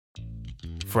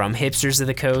From Hipsters of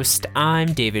the Coast,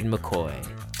 I'm David McCoy.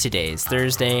 Today is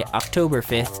Thursday, October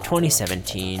 5th,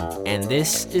 2017, and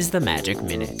this is the Magic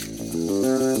Minute.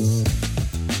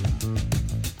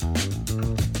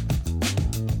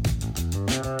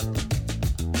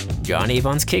 John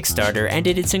Avon's Kickstarter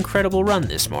ended its incredible run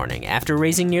this morning after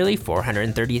raising nearly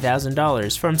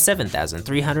 $430,000 from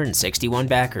 7,361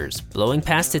 backers, blowing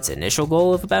past its initial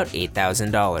goal of about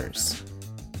 $8,000.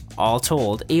 All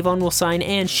told, Avon will sign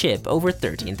and ship over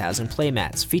 13,000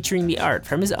 playmats featuring the art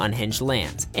from his Unhinged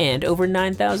lands, and over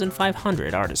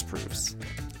 9,500 artist proofs.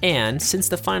 And since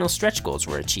the final stretch goals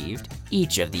were achieved,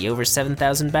 each of the over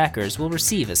 7,000 backers will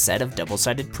receive a set of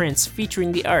double-sided prints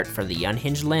featuring the art from the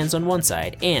Unhinged lands on one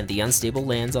side and the Unstable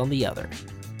lands on the other.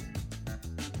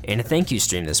 In a thank you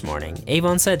stream this morning,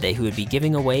 Avon said that he would be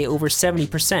giving away over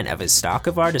 70% of his stock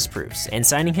of artist proofs and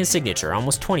signing his signature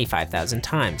almost 25,000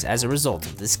 times as a result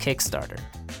of this Kickstarter.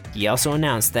 He also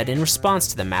announced that in response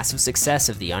to the massive success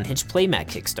of the Unhinged Playmat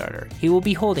Kickstarter, he will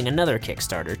be holding another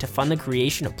Kickstarter to fund the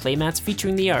creation of playmats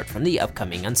featuring the art from the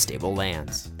upcoming Unstable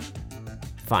lands.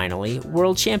 Finally,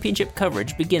 World Championship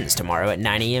coverage begins tomorrow at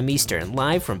 9 a.m. Eastern,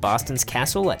 live from Boston's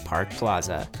Castle at Park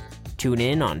Plaza. Tune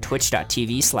in on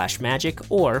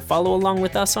twitch.tv/magic or follow along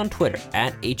with us on Twitter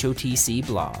at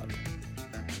HOTCblog.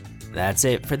 That's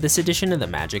it for this edition of the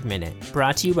Magic Minute,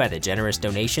 brought to you by the generous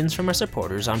donations from our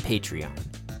supporters on Patreon.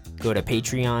 Go to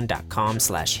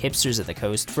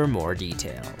patreon.com/hipstersofthecoast for more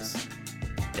details.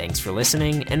 Thanks for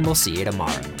listening, and we'll see you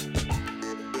tomorrow.